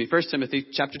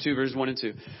chapter 2, verses 1 and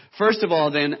 2. "First of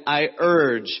all, then, I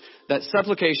urge that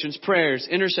supplications, prayers,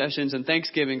 intercessions, and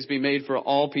thanksgivings be made for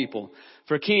all people,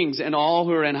 for kings and all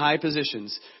who are in high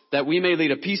positions, that we may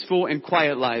lead a peaceful and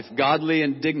quiet life, godly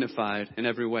and dignified in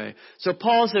every way." So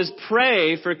Paul says,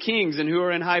 pray for kings and who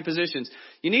are in high positions.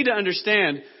 You need to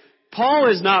understand, Paul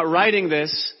is not writing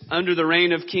this under the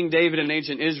reign of King David in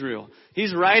ancient Israel.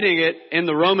 He's writing it in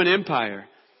the Roman Empire.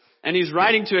 And he's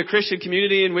writing to a Christian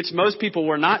community in which most people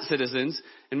were not citizens,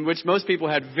 in which most people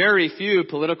had very few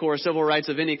political or civil rights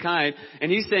of any kind.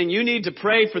 And he's saying you need to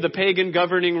pray for the pagan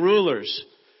governing rulers.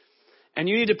 And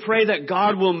you need to pray that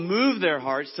God will move their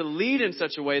hearts to lead in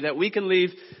such a way that we can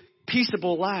live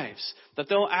peaceable lives, that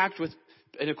they'll act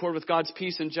in accord with God's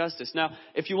peace and justice. Now,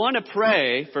 if you want to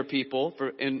pray for people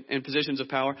in positions of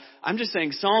power, I'm just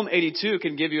saying Psalm 82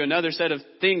 can give you another set of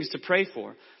things to pray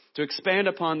for, to expand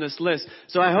upon this list.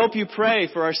 So I hope you pray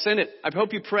for our Senate. I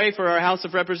hope you pray for our House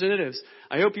of Representatives.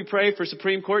 I hope you pray for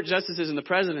Supreme Court justices and the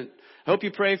President. I hope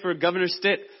you pray for Governor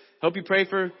Stitt. I hope you pray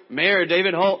for Mayor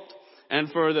David Holt and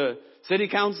for the City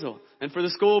Council and for the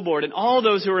school board and all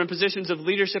those who are in positions of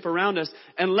leadership around us.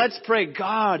 And let's pray,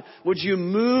 God, would you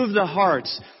move the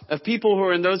hearts of people who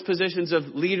are in those positions of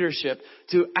leadership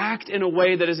to act in a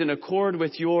way that is in accord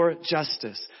with your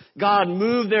justice. God,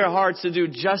 move their hearts to do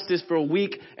justice for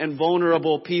weak and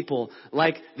vulnerable people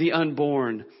like the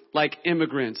unborn, like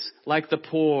immigrants, like the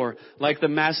poor, like the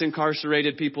mass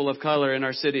incarcerated people of color in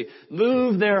our city.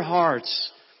 Move their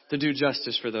hearts to do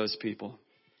justice for those people.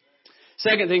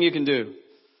 Second thing you can do,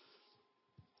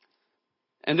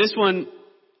 and this one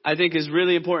I think is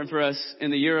really important for us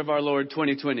in the year of our Lord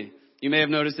 2020. You may have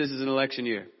noticed this is an election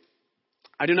year.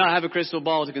 I do not have a crystal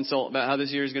ball to consult about how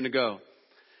this year is going to go.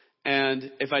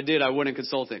 And if I did, I wouldn't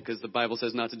consult it because the Bible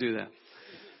says not to do that.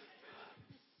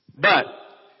 But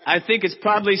I think it's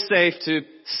probably safe to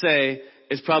say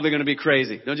it's probably going to be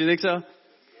crazy. Don't you think so?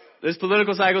 This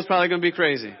political cycle is probably going to be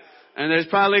crazy. And there's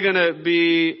probably going to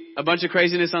be a bunch of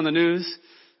craziness on the news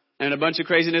and a bunch of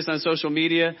craziness on social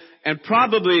media. And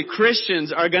probably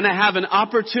Christians are going to have an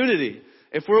opportunity,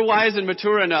 if we're wise and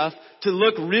mature enough, to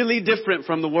look really different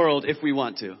from the world if we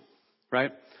want to.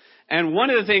 Right? And one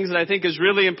of the things that I think is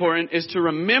really important is to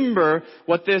remember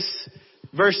what this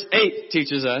verse 8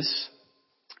 teaches us.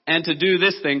 And to do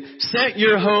this thing, set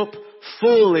your hope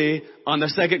fully on the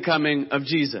second coming of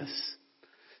Jesus.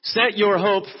 Set your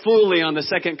hope fully on the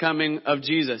second coming of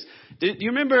Jesus. Do you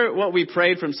remember what we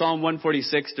prayed from Psalm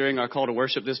 146 during our call to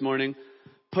worship this morning?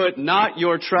 Put not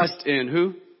your trust in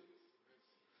who?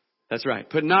 That's right.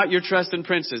 Put not your trust in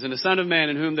princes and the Son of Man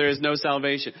in whom there is no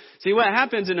salvation. See, what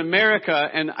happens in America,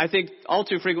 and I think all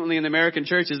too frequently in the American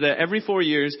church, is that every 4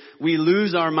 years we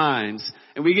lose our minds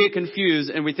and we get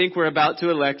confused and we think we're about to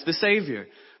elect the Savior.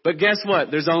 But guess what?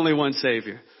 There's only one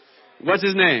Savior. What's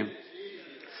His name?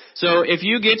 So if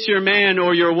you get your man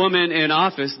or your woman in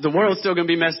office, the world's still going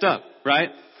to be messed up, right?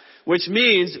 Which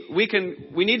means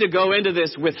we need to go into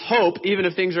this with hope, even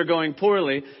if things are going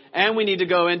poorly. And we need to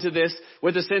go into this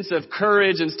with a sense of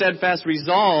courage and steadfast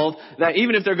resolve that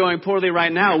even if they're going poorly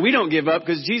right now, we don't give up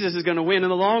because Jesus is going to win in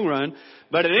the long run.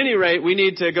 But at any rate, we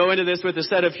need to go into this with a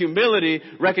set of humility,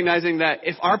 recognizing that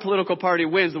if our political party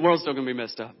wins, the world's still going to be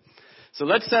messed up. So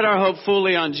let's set our hope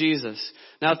fully on Jesus.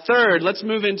 Now, third, let's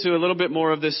move into a little bit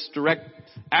more of this direct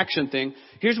action thing.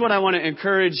 Here's what I want to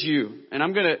encourage you. And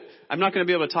I'm not going to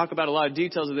be able to talk about a lot of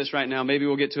details of this right now. Maybe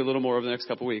we'll get to a little more over the next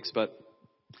couple of weeks. But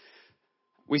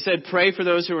we said pray for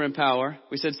those who are in power.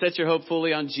 We said set your hope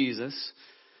fully on Jesus.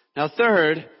 Now,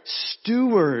 third,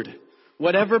 steward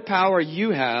whatever power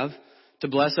you have to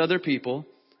bless other people,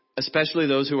 especially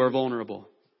those who are vulnerable.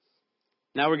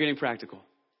 Now we're getting practical.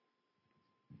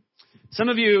 Some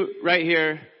of you right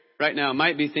here, right now,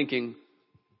 might be thinking,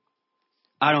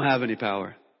 I don't have any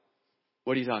power.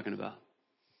 What are you talking about?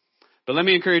 But let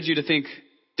me encourage you to think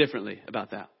differently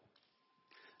about that.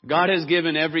 God has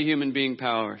given every human being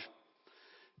power.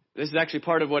 This is actually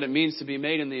part of what it means to be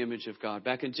made in the image of God.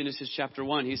 Back in Genesis chapter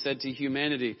 1, He said to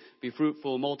humanity, be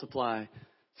fruitful, multiply,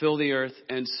 fill the earth,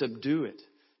 and subdue it.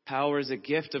 Power is a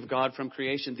gift of God from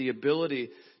creation, the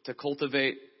ability to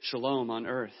cultivate shalom on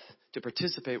earth, to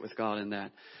participate with God in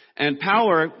that. And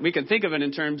power, we can think of it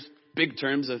in big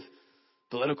terms of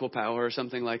political power or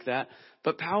something like that.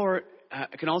 But power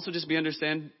can also just be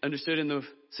understood in the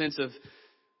sense of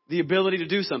the ability to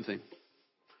do something,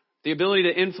 the ability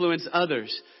to influence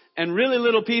others. And really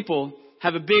little people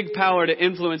have a big power to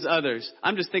influence others.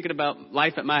 I'm just thinking about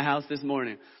life at my house this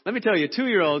morning. Let me tell you,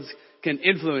 2-year-olds can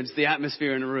influence the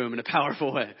atmosphere in a room in a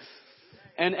powerful way.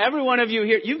 And every one of you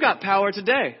here, you've got power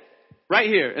today, right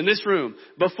here in this room.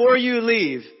 Before you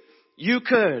leave, you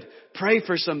could pray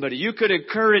for somebody. You could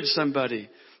encourage somebody.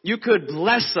 You could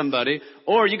bless somebody,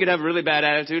 or you could have a really bad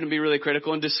attitude and be really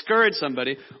critical and discourage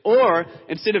somebody. Or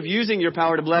instead of using your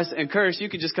power to bless and curse, you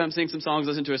could just come sing some songs,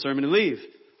 listen to a sermon, and leave.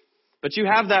 But you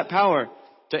have that power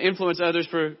to influence others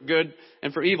for good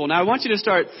and for evil. Now, I want you to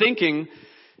start thinking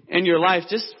in your life.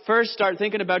 Just first start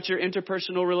thinking about your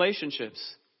interpersonal relationships.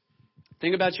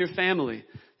 Think about your family.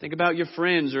 Think about your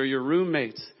friends or your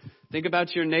roommates. Think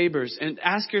about your neighbors and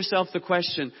ask yourself the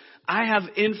question, I have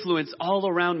influence all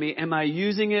around me. Am I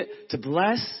using it to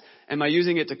bless? Am I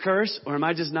using it to curse? Or am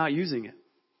I just not using it?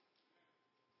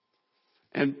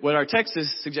 And what our text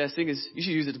is suggesting is you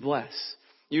should use it to bless.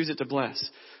 Use it to bless.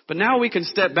 But now we can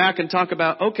step back and talk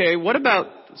about, okay, what about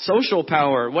social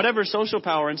power? Whatever social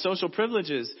power and social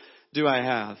privileges do I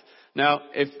have? Now,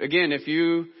 if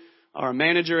you are a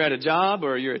manager at a job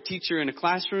or you're a teacher in a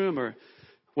classroom or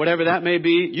whatever that may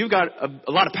be, you've got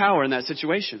a lot of power in that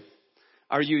situation.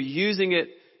 Are you using it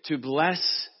to bless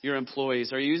your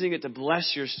employees? Are you using it to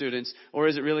bless your students? Or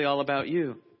is it really all about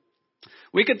you?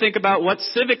 We could think about what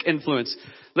civic influence.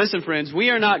 Listen, friends, we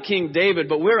are not King David,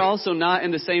 but we're also not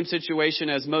in the same situation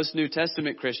as most New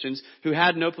Testament Christians who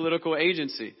had no political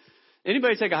agency.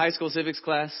 Anybody take a high school civics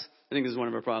class? I think this is one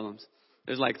of our problems.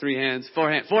 There's like four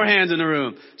hands in the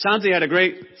room. Chauncey had a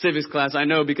great civics class, I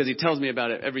know, because he tells me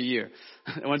about it every year.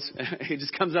 It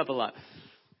just comes up a lot.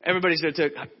 Everybody should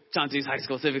have took Chauncey's high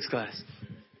school civics class.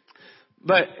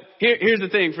 But here's the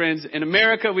thing, friends. In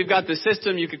America, we've got the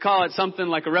system. You could call it something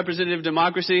like a representative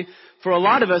democracy. For a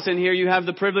lot of us in here, you have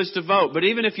the privilege to vote. But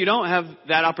even if you don't have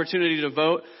that opportunity to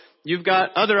vote, you've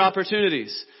got other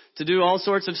opportunities to do all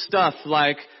sorts of stuff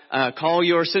like call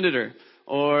your senator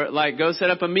or like go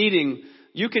set up a meeting.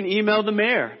 You can email the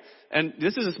mayor. And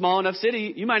this is a small enough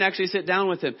city, you might actually sit down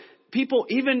with him.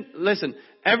 Listen,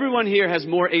 everyone here has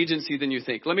more agency than you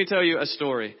think. Let me tell you a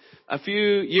story. A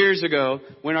few years ago,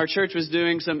 when our church was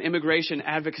doing some immigration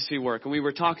advocacy work, and we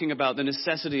were talking about the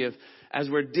necessity of, as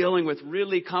we're dealing with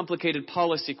really complicated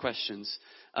policy questions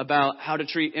about how to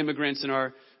treat immigrants in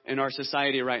our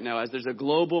society right now, as there's a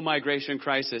global migration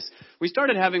crisis, we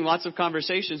started having lots of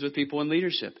conversations with people in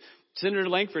leadership. Senator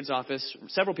Langford's office,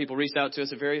 several people reached out to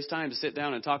us at various times to sit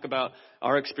down and talk about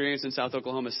our experience in South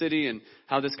Oklahoma City and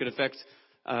how this could affect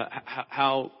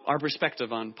how our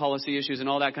perspective on policy issues and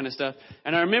all that kind of stuff.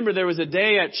 And I remember there was a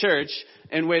day at church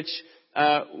in which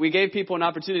we gave people an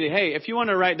opportunity. Hey, if you want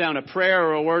to write down a prayer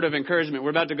or a word of encouragement, we're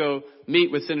about to go meet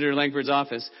with Senator Langford's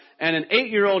office. And an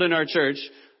 8-year-old in our church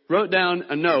wrote down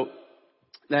a note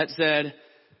that said,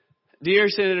 "Dear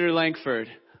Senator Langford,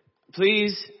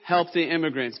 please help the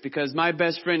immigrants because my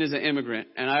best friend is an immigrant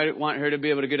and I want her to be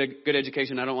able to get a good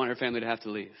education. I don't want her family to have to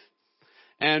leave."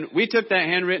 And we took that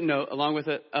handwritten note along with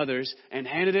others and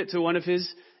handed it to one of his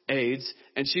aides.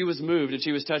 And she was moved and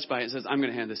she was touched by it and says, "I'm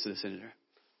going to hand this to the senator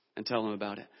and tell him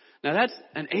about it." Now that's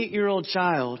an 8-year-old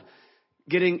child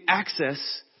getting access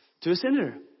to a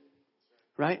senator,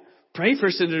 right? Pray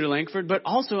for Senator Langford, but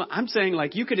also I'm saying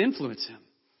like you could influence him.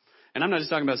 And I'm not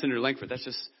just talking about Senator Langford. That's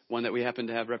just one that we happen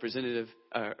to have representative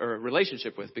or a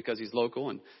relationship with because he's local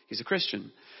and he's a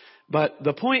Christian. But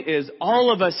the point is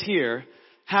all of us here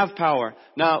have power.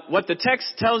 Now, what the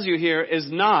text tells you here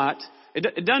is not,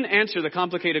 it doesn't answer the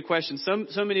complicated questions.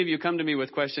 So many of you come to me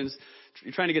with questions.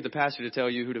 You're trying to get the pastor to tell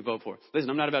you who to vote for. Listen,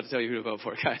 I'm not about to tell you who to vote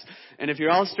for, guys. And if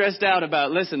you're all stressed out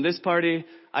about, listen, this party,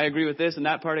 I agree with this, and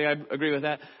that party, I agree with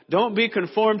that. Don't be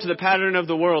conformed to the pattern of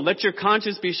the world. Let your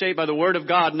conscience be shaped by the word of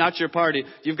God, not your party.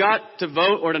 You've got to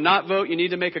vote or to not vote. You need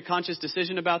to make a conscious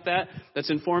decision about that that's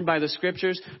informed by the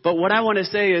scriptures. But what I want to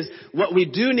say is what we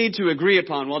do need to agree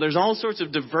upon, while there's all sorts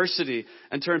of diversity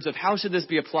in terms of how should this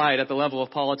be applied at the level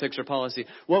of politics or policy,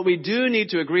 what we do need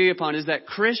to agree upon is that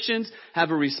Christians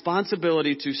have a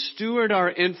responsibility to steward our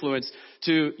influence,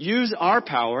 to use our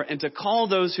power, and to call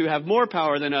those who have more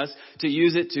power than us to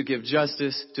use it to give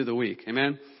justice to the weak.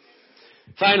 Amen?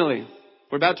 Finally,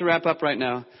 we're about to wrap up right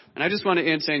now. And I just want to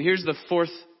end saying, here's the fourth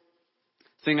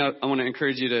thing I want to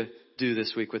encourage you to do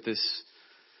this week with this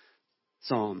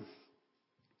psalm.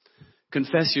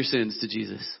 Confess your sins to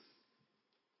Jesus.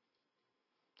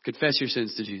 Confess your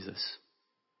sins to Jesus.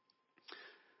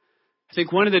 I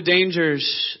think one of the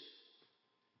dangers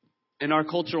in our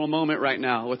cultural moment right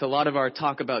now with a lot of our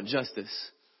talk about justice,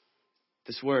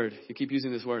 this word, you keep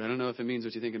using this word. I don't know if it means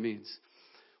what you think it means.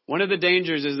 One of the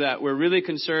dangers is that we're really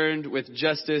concerned with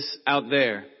justice out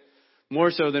there,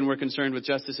 more so than we're concerned with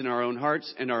justice in our own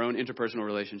hearts and our own interpersonal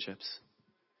relationships.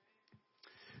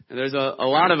 And there's a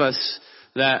lot of us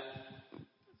that,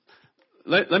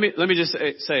 let me just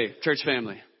say, church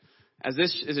family, as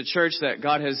this is a church that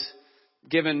God has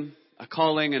given a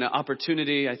calling and an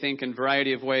opportunity, I think, in a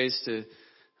variety of ways to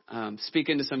speak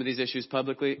into some of these issues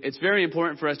publicly. It's very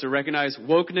important for us to recognize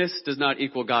wokeness does not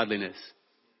equal godliness.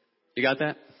 You got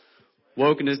that?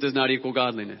 Wokeness does not equal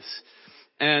godliness.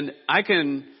 And I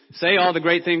can say all the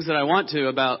great things that I want to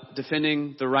about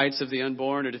defending the rights of the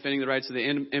unborn or defending the rights of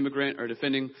the immigrant or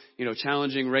defending,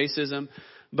 challenging racism.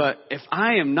 But if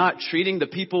I am not treating the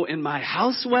people in my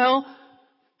house well,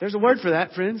 there's a word for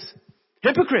that, friends.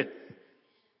 Hypocrite.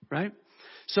 Right?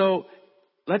 So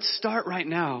let's start right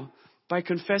now by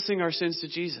confessing our sins to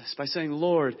Jesus, by saying,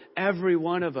 Lord, every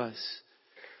one of us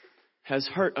has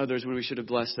hurt others when we should have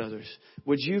blessed others.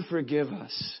 Would you forgive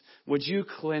us? Would you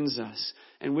cleanse us?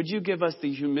 And would you give us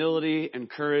the humility and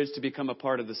courage to become a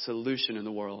part of the solution in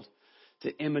the world,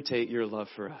 to imitate your love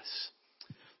for us?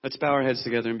 Let's bow our heads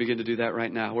together and begin to do that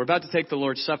right now. We're about to take the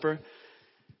Lord's Supper,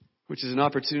 which is an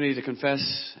opportunity to confess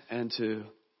and to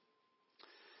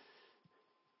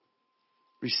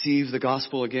receive the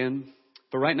gospel again.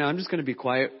 But right now, I'm just going to be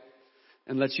quiet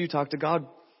and let you talk to God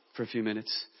for a few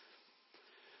minutes.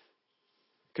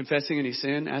 Confessing any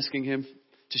sin, asking Him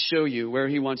to show you where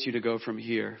he wants you to go from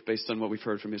here based on what we've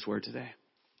heard from his word today.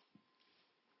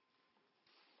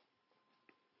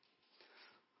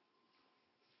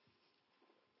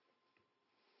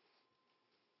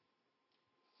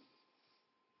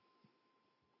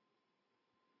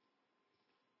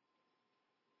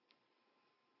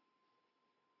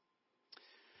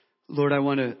 Lord, I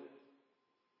want to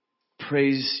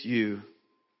praise you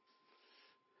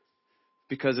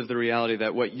because of the reality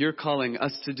that what you're calling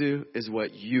us to do is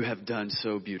what you have done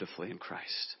so beautifully in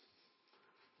Christ.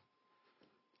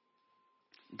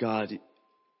 God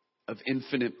of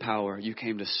infinite power, you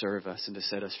came to serve us and to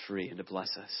set us free and to bless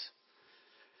us.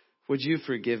 Would you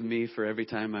forgive me for every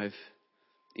time I've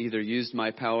either used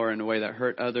my power in a way that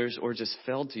hurt others or just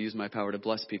failed to use my power to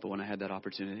bless people when I had that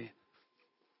opportunity?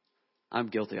 I'm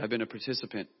guilty. I've been a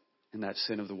participant in that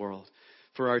sin of the world.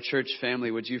 For our church family,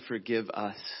 would you forgive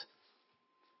us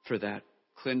for that?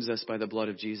 Cleanse us by the blood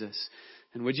of Jesus.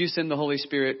 And would you send the Holy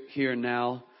Spirit here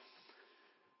now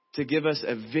to give us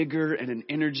a vigor and an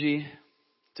energy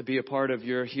to be a part of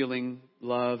your healing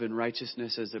love and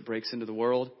righteousness as it breaks into the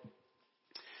world?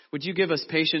 Would you give us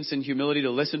patience and humility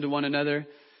to listen to one another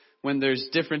when there's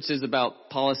differences about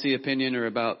policy opinion or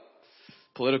about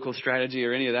political strategy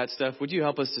or any of that stuff? Would you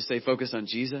help us to stay focused on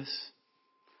Jesus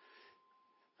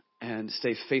and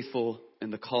stay faithful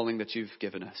in the calling that you've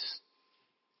given us?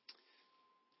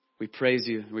 We praise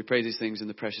you. We praise these things in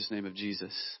the precious name of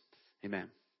Jesus. Amen.